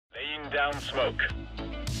Laying down smoke.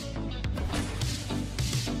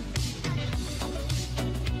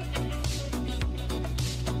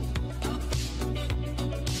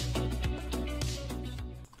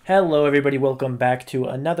 Hello everybody, welcome back to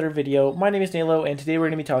another video. My name is Nalo, and today we're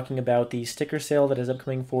going to be talking about the sticker sale that is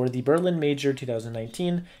upcoming for the Berlin Major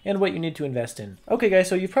 2019 and what you need to invest in. Okay guys,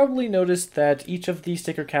 so you've probably noticed that each of these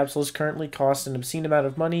sticker capsules currently costs an obscene amount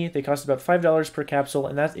of money. They cost about $5 per capsule,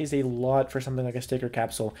 and that is a lot for something like a sticker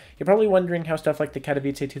capsule. You're probably wondering how stuff like the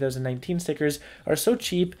Katowice 2019 stickers are so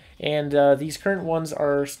cheap, and these current ones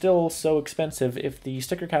are still so expensive if the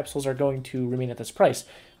sticker capsules are going to remain at this price.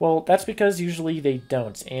 Well, that's because usually they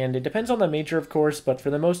don't, and it depends on the major, of course, but for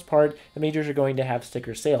the most part, the majors are going to have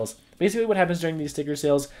sticker sales. Basically, what happens during these sticker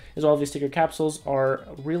sales is all of these sticker capsules are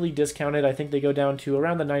really discounted. I think they go down to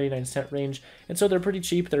around the 99-cent range, and so they're pretty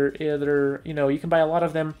cheap. They're you can buy a lot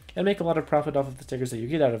of them and make a lot of profit off of the stickers that you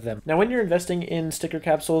get out of them. Now, when you're investing in sticker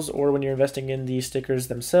capsules or when you're investing in the stickers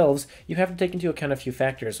themselves, you have to take into account a few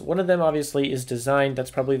factors. One of them, obviously, is design. That's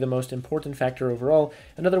probably the most important factor overall.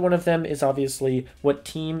 Another one of them is obviously what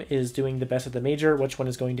team is doing the best at the major, which one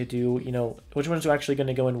is going to do, which one's actually going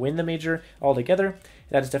to go and win the major altogether.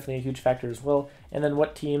 That is definitely a huge factor as well. And then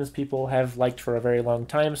what teams people have liked for a very long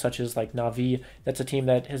time, such as like Navi. That's a team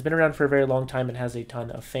that has been around for a very long time and has a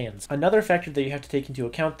ton of fans. Another factor that you have to take into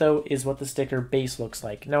account, though, is what the sticker base looks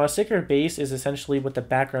like. Now, a sticker base is essentially what the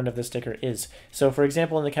background of the sticker is. So, for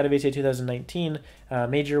example, in the Katowice 2019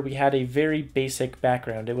 major, we had a very basic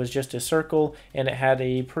background. It was just a circle, and it had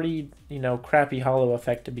a pretty, crappy hollow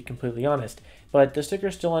effect, to be completely honest. But the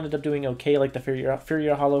stickers still ended up doing okay, like the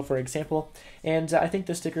Furia Hollow, for example. And I think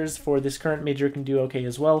the stickers for this current major can do okay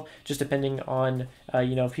as well, just depending on,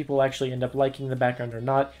 if people actually end up liking the background or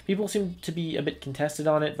not. People seem to be a bit contested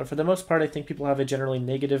on it, but for the most part, I think people have a generally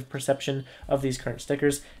negative perception of these current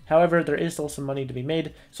stickers. However, there is still some money to be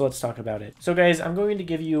made, so let's talk about it. So guys, I'm going to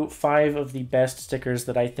give you 5 of the best stickers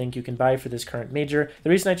that I think you can buy for this current major. The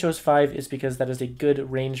reason I chose 5 is because that is a good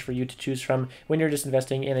range for you to choose from when you're just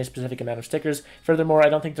investing in a specific amount of stickers. Furthermore, I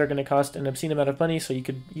don't think they're going to cost an obscene amount of money, so you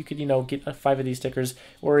could get 5 of these stickers,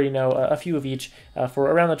 or a few of each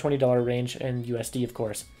for around the $20 range in USD, of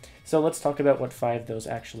course. So let's talk about what 5 those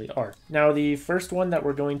actually are. Now, the first one that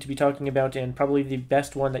we're going to be talking about, and probably the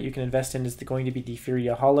best one that you can invest in, is going to be the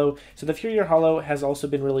Furia Hollow. So the Furia Hollow has also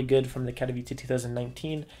been really good from the Katowice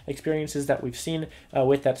 2019 experiences that we've seen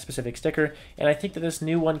with that specific sticker, and I think that this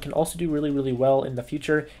new one can also do really, really well in the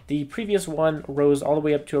future. The previous one rose all the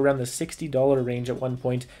way up to around the $60 range at one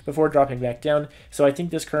point before dropping back down, so I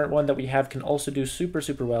think this current one that we have can also do super,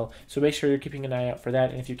 super well, so make sure you're keeping an eye out for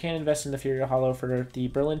that, and if you can invest in the Furia Hollow for the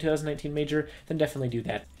Berlin 2019 major, then definitely do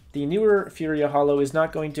that. The newer Furia Hollow is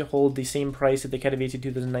not going to hold the same price that the Katowice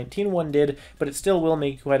 2019 one did, but it still will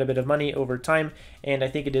make quite a bit of money over time, and I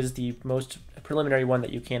think it is the most preliminary one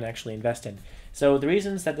that you can actually invest in. So the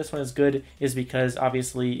reasons that this one is good is because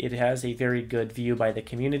obviously it has a very good view by the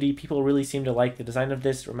community. People really seem to like the design of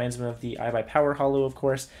this. It reminds them of the iBuyPower Hollow, of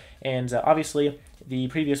course, and obviously the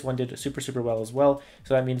previous one did super, super well as well,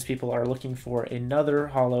 so that means people are looking for another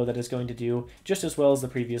hollow that is going to do just as well as the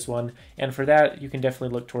previous one, and for that, you can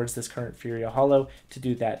definitely look towards this current Furia Hollow to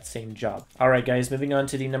do that same job. Alright guys, moving on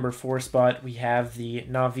to the number 4 spot, we have the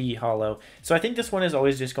Navi Hollow. So I think this one is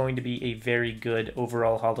always just going to be a very good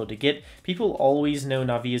overall hollow to get. People always know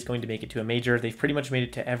Navi is going to make it to a major. They've pretty much made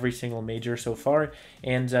it to every single major so far,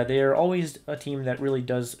 and they are always a team that really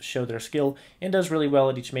does show their skill and does really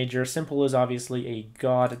well at each major. Simple is obviously a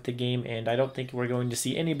god at the game, and I don't think we're going to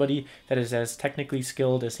see anybody that is as technically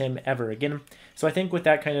skilled as him ever again. So I think with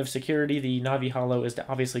that kind of security, the Navi Hollow is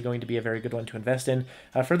obviously going to be a very good one to invest in.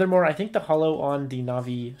 Furthermore, I think the hollow on the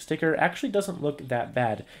Navi sticker actually doesn't look that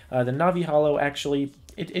bad. The Navi Hollow actually,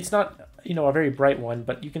 it's not a very bright one,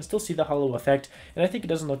 but you can still see the hollow effect, and I think it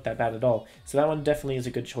doesn't look that bad at all. So that one definitely is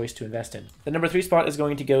a good choice to invest in. The number 3 spot is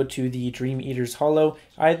going to go to the Dream Eaters Hollow.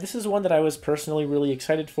 This is one that I was personally really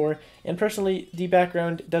excited for, and personally, the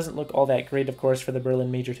background doesn't look all that great, of course, for the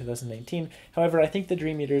Berlin Major 2019. However, I think the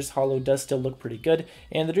Dream Eaters Hollow does still look pretty good,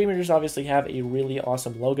 and the Dream Eaters obviously have a really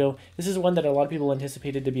awesome logo. This is one that a lot of people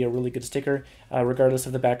anticipated to be a really good sticker, regardless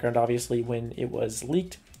of the background, obviously, when it was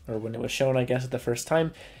leaked, or when it was shown, I guess, at the first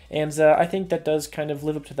time. And I think that does kind of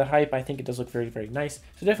live up to the hype. I think it does look very, very nice.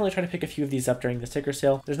 So definitely try to pick a few of these up during the sticker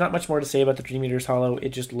sale. There's not much more to say about the Dream Eaters Hollow. It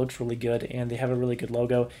just looks really good, and they have a really good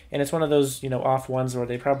logo. And it's one of those, off ones where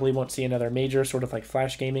they probably won't see another major, sort of like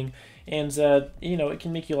Flash Gaming. And, it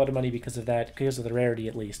can make you a lot of money because of that, because of the rarity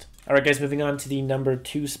at least. All right, guys, moving on to the number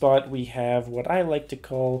 2 spot, we have what I like to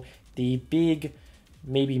call the big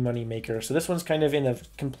maybe money maker. So this one's kind of in the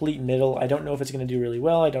complete middle. I don't know if it's going to do really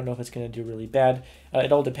well. I don't know if it's going to do really bad.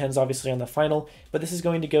 It all depends obviously on the final, but this is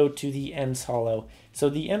going to go to the ENS Holo. So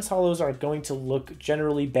the ENS Holos are going to look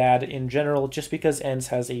generally bad in general just because ENS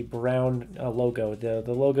has a brown logo. The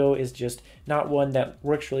logo is just not one that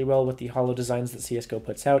works really well with the holo designs that CSGO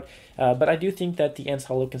puts out, but I do think that the ENS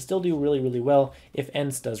Holo can still do really, really well if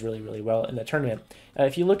ENS does really, really well in the tournament.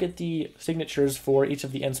 If you look at the signatures for each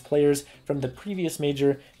of the ENS players from the previous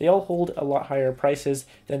major, they all hold a lot higher prices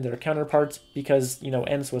than their counterparts because, you know,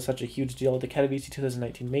 ENS was such a huge deal at the Katowice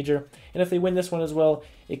 2019 major, and if they win this one as well,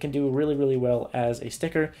 it can do really, really well as a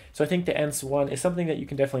sticker. So I think the ENS one is something that you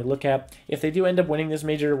can definitely look at. If they do end up winning this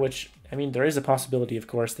major, which, I mean, there is a possibility, of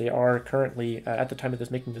course, they are currently, at the time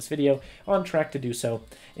of making this video, on track to do so,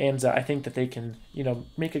 and I think that they can, you know,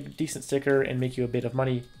 make a decent sticker and make you a bit of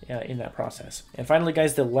money in that process. And finally,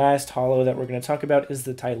 guys, the last holo that we're going to talk about is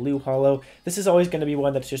the Tyloo holo. This is always going to be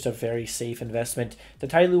one that's just a very safe investment. The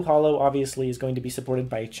Tyloo holo obviously is going to be supported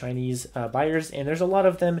by Chinese buyers, and there's a lot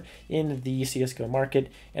of them in the CSGO market.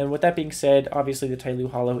 And with that being said, obviously the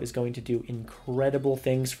Tyloo holo is going to do incredible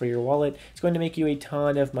things for your wallet. It's going to make you a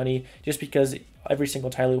ton of money just because every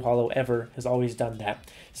single Tyloo holo ever has always done that.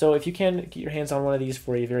 So if you can get your hands on one of these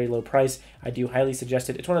for a very low price, I do highly suggest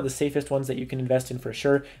it. It's one of the safest ones that you can invest in for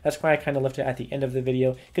sure. That's why I kind of left it at the end of the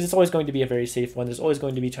video, because it's always going to be a very safe one. There's always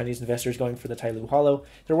going to be Chinese investors going for the Tyloo holo.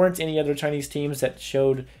 There weren't any other Chinese teams that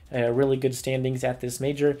showed really good standings at this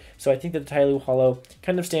major, so I think that the Tyloo holo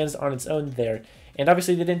kind of stands on its own there. And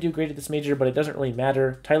obviously they didn't do great at this major, but it doesn't really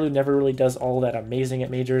matter. Tyloo never really does all that amazing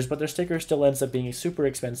at majors, but their sticker still ends up being super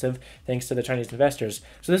expensive thanks to the Chinese investors.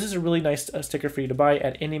 So this is a really nice sticker for you to buy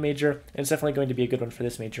at any major, and it's definitely going to be a good one for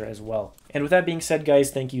this major as well. And with that being said,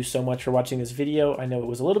 guys, thank you so much for watching this video. I know it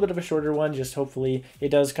was a little bit of a shorter one, just hopefully it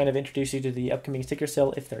does kind of introduce you to the upcoming sticker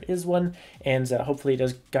sale if there is one, and hopefully it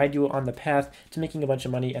does guide you on the path to making a bunch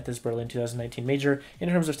of money at this Berlin 2019 major, in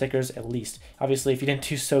terms of stickers at least. Obviously, if you didn't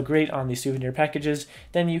do so great on the souvenir packages,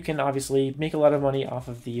 then you can obviously make a lot of money off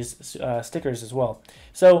of these stickers as well.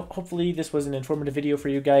 So hopefully this was an informative video for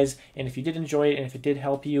you guys, and if you did enjoy it and if it did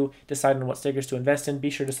help you decide on what stickers to invest in, be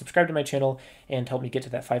sure to subscribe to my channel and help me get to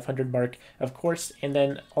that 500 mark, of course, and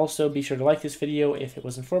then also be sure to like this video if it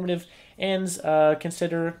was informative, and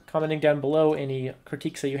consider commenting down below any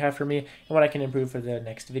critiques that you have for me and what I can improve for the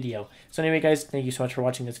next video. So anyway, guys, thank you so much for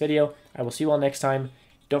watching this video. I will see you all next time.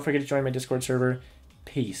 Don't forget to join my Discord server.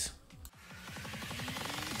 Peace.